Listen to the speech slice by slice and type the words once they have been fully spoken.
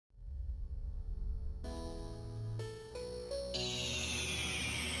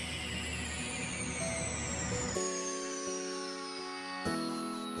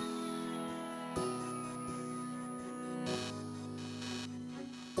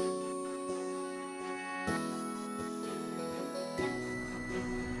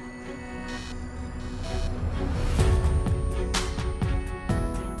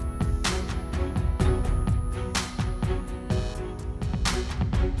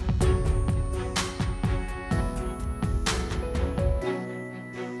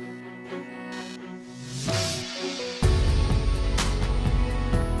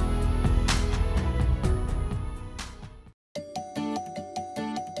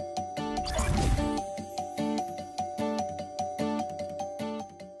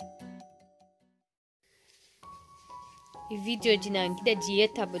ویدیو جنانگی در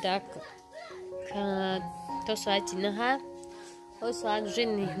دیتا بوده که تا ساعت نه او ساعت روز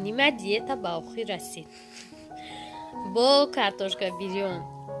نیمه دیتا با آخری رسید با کارتوشکا بیریون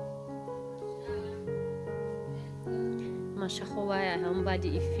ماشه خوبه هم بعد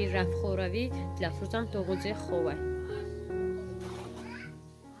ایفی رفت خوروی لفظم تو غوزه خوبه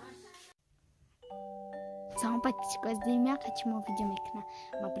سلام بچه‌ها از دیمیا قچما ویدیو میکنم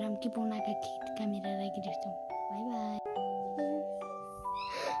ما برام که بوناگا کیت کامیرا را گرفتم بای بای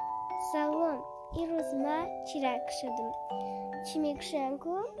سلام این روز ما چیرک شدم چی میکشم کو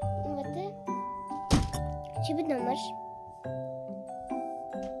البته چی بدونمش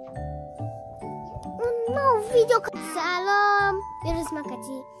نو ویدیو سلام این روز ما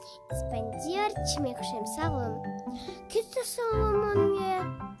کتی اسپنجر چی میکشم سلام کیست سلام میه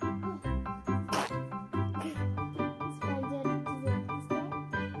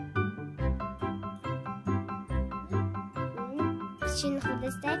Şimdi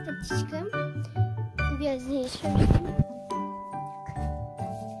kurdestek patişkim. Biraz değişim.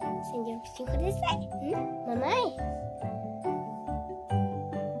 Sen de bir kurdestek. Mamay.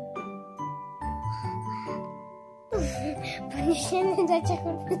 Bana şimdi de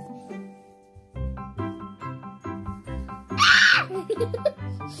çakır.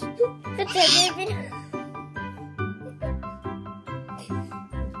 Kaçırdı beni.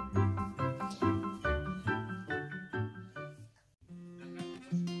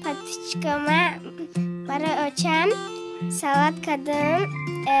 Patişkama para açam salat kadın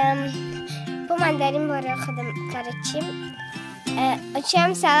bu mandarin bara kadın karışım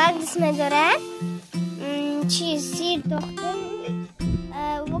açam salat isme göre cheese sir doktum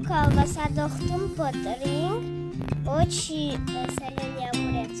bu kalbasa doktum potring o çi selenya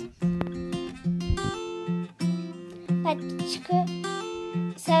buret patişka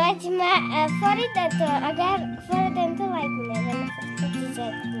salatima faridato agar faridato like ne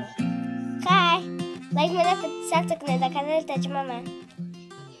Kai, like me dapat saksak na da kanal Tajmama.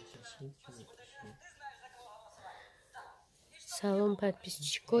 سلام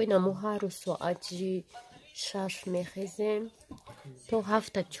подписчикой на мухару соати 6 мехезем то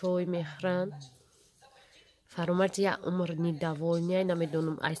 7 чой мехран Фаромарз я умр недовольный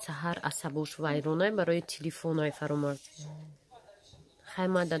намедонам ай саҳар асабош вайронай барои телефонай Фаромарз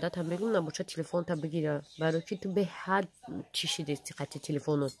хайма дадатам бегум набоша телефонта бигира барои ки ту беҳад чишидести қати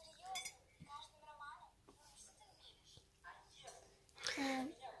телефонот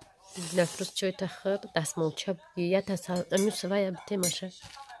нафрус чой тахир дастмолча бигия таса амюсвая битемаша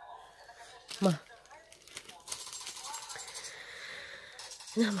ма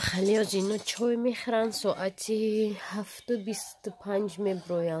нам халиоз ино чой мехран соати 7:25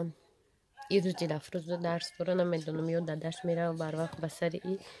 меброян ирӯз дилафрӯзо дарс дора намедонам ё дадаш мерава барвақт ба сари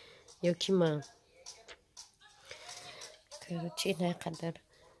и ё ки ман короче инақадар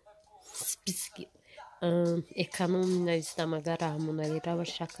списки эконом навистам агар раҳмонавӣ рава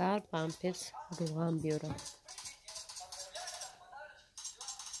шакар пампес руған биёрам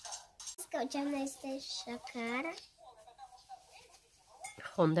Скачам навистай шакар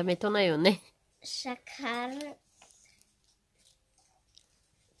хонда метона ё не шакар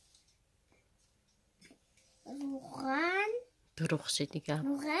руған дуруғ шидига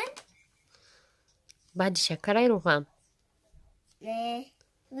руған баъди шакарай руған не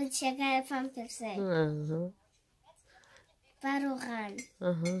буд шакар памперсай ба руған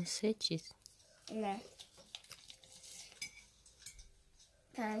се чиз не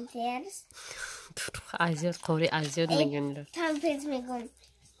памперс дуруғ азиёд қори азиёд мегӯнда памперс мегӯн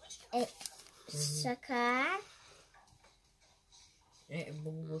шакар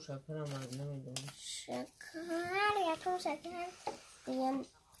шакар якум шакар дигам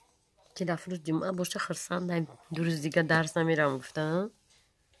ки дафрӯз ҷумъа боша хирсандам ду рӯз дига дарс намерам гуфтам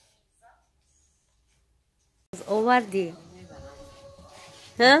оварди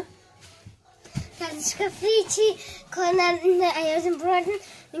Patişka fiçi konan ayazım buradan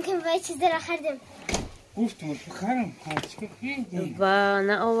mümkün böyle çizdir akardım. گفتم بخرم پاتیشکا خیلی ва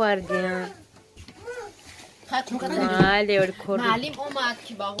на оварди мале ор корди معلم اومد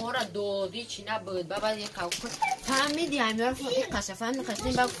که بهارا دادی چی نبود بابا یه کاکو فهمیدی همیار فقط قشه فهمی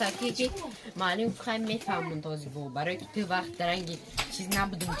قشنگ با فکری که معلم خیلی میفهمون تازه بو برای که تو وقت درنگی چیز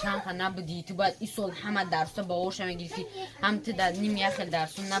نبودیم چند تا نبودی تو باید این سال همه درسا با اوش میگیری هم تو در نیم یخل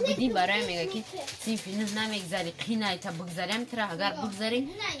درسون نبودی برای میگه که سیفی نمیگذاری قینای تا بگذاری هم ترا اگر بگذاری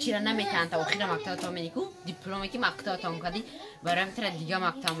چرا نمیتونن تا آخر مقطع تا میگو دیپلمی که مقطع تا اونکدی برای هم ترا دیگه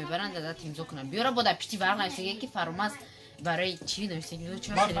مقطع میبرن دادا تیمزو کنن بیارا با پشتی ورق نمیشه که فرامرز برای چی نمیشه که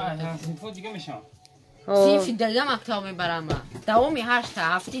چرا باید دیگه میشم صنفی دیگه مکتب میبرم دوامی 8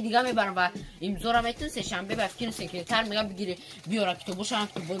 هفته دیگه میبرم و امضا میتون سه شنبه به فکر سکرتر میگم بگیری بیار کتابوش هم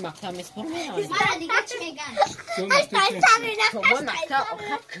کتابای مکتب میسپرم مرا دیگه چی میگن کتابای مکتب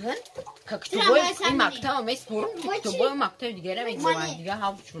آخر کن که کتابای این مکتب میسپرم کتابای مکتب دیگه رو میگم دیگه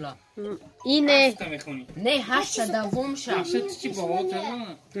هفت چولا اینه نه 8 دوم شب چی باهات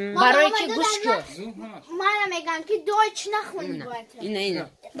برای که گوش کن مرا میگن که دویچ نخونی باید اینه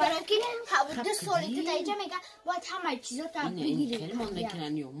برای که 2 سالی که تا اینجا میگن باید همه چیزا تا بگیری کلمه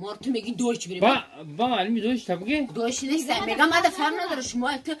نکنن مار تو میگی دویچ بری با معلمی دویچ تا بگی دویچ نیست میگم ما فهم نداره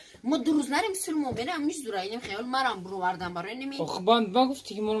شما ما 2 روز نریم سلمو میرم میش دوره اینم خیال مرام برو وردم برای نمی خب با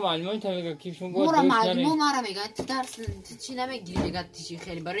گفتی که ما معلمان تا میگه که شما با مرا معلم مرا میگن درس چی نمیگیری میگه چی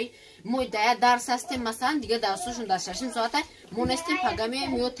خیلی برای ما درس هستیم مثلا دیگه درسشون در 6 ساعته مونستیم پگامی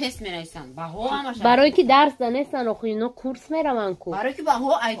میو تست میرسن با همش برای که درس دانستن آخه اینا کورس میرن کو برای که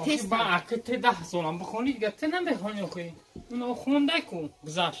با ای تست با اکت 10 سالم بخونی دیگه ته نمیخونی آخه اون خونده کو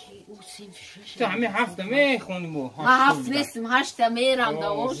گذشت تو همه هفته میخونی بو هفت نیستم 8 میرم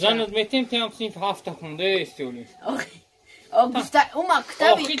داوش زنت میتیم تیم صنف هفته خونده استولی گفته اون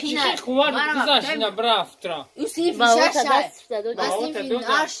مکتبی خینه خوار گذشت نه برافترا او صنف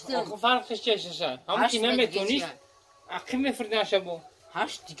 6 آخه فرقش چیه هم که نمیتونی اخی میفردنش بو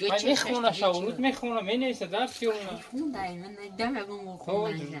 8 دیگه من چه میخونم شاورود میخونم اینه درس یونه دائما دائما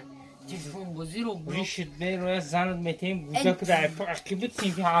میخونم تلفنبازی رو ریشت میروه زنت میتیم بوده که در عقیبت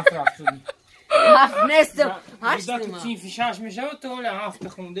صنفی هفت رفتونی هفت نیستم 8 بوده که صنفی 6 میشه و تو هفت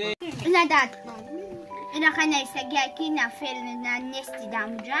خونده نه داد اینا خیلی نیسته گرکی نه فیل نه نیستی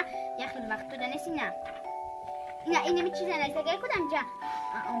دامجا یا خیلی وقت تو دانستی نه اینا اینه می چیزه نیسته گرکو دامجا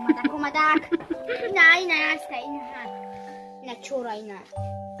اومدک نه اینا هسته اینا چورا اینا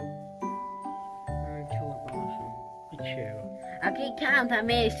اگه کم تا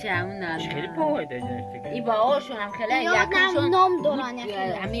میشه اون خیلی پاهایده جنشته ای باهاشون هم خیلی یکمشون نام دارن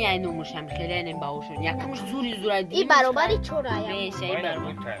همین ای نامش هم خیلی این باهاشون یکمش زوری ای برابری چورا میشه ای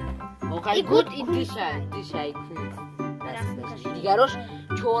برابر موقعی گود این دیشه دیگروش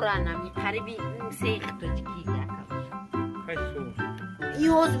چورا نمی قریبی سیخ تو جکی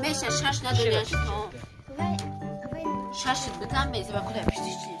یوز میشه 6 نداری 6 بتم میشه با کدام پیشتی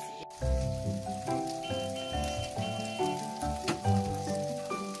چیزی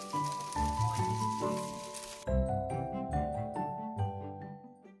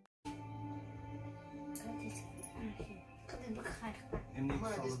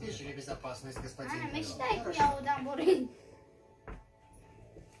Обеспечили безопасность господина.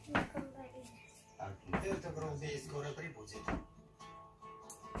 Это Громбей скоро прибудет.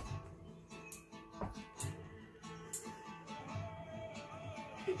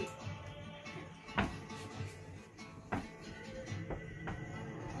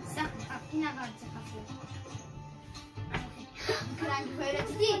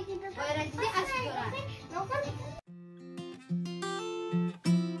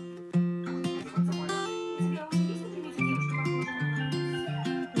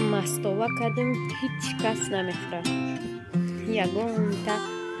 مستوى کردم هیچ کس نمیخوره یگان تا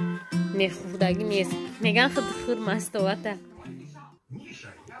میخوردگی نیست میگن خود خور مستوى تا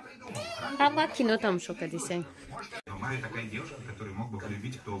همه کینو تماشا کردیسن Майя такая девушка, которую мог бы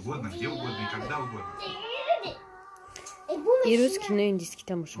полюбить кто угодно, где угодно и когда угодно. ایروز کینو این دیسکی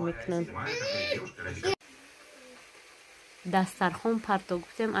تماشا میکنن Майя такая девушка, ради دسترخوان پرتا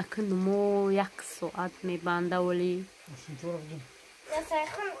گفتم اکن مو 1 ساعت میبنده ولی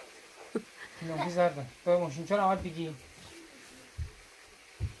نه بزرده با ماشین چرا اول بگی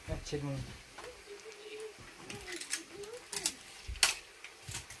چه مون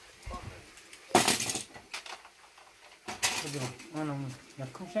انا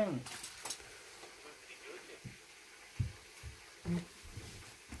یکم شیم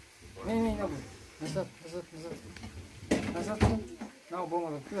نه نبود نزد نه با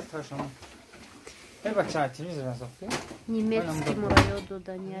ما تو تاشم ای بچه تیز رسافته نیمتسکی مرا یاد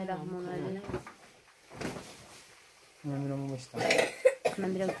دادن یا رحمان علی نمیرم باشتا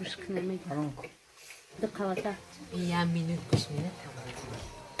من بیرم گوش کنم میگم دو قواتا یه مینوت گوش میده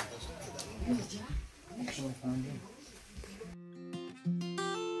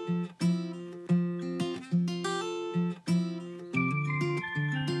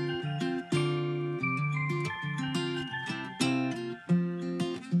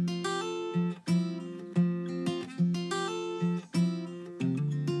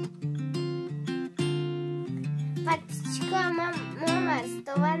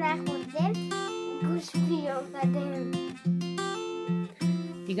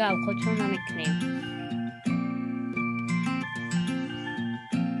دیگه اوقات چون نمیکنیم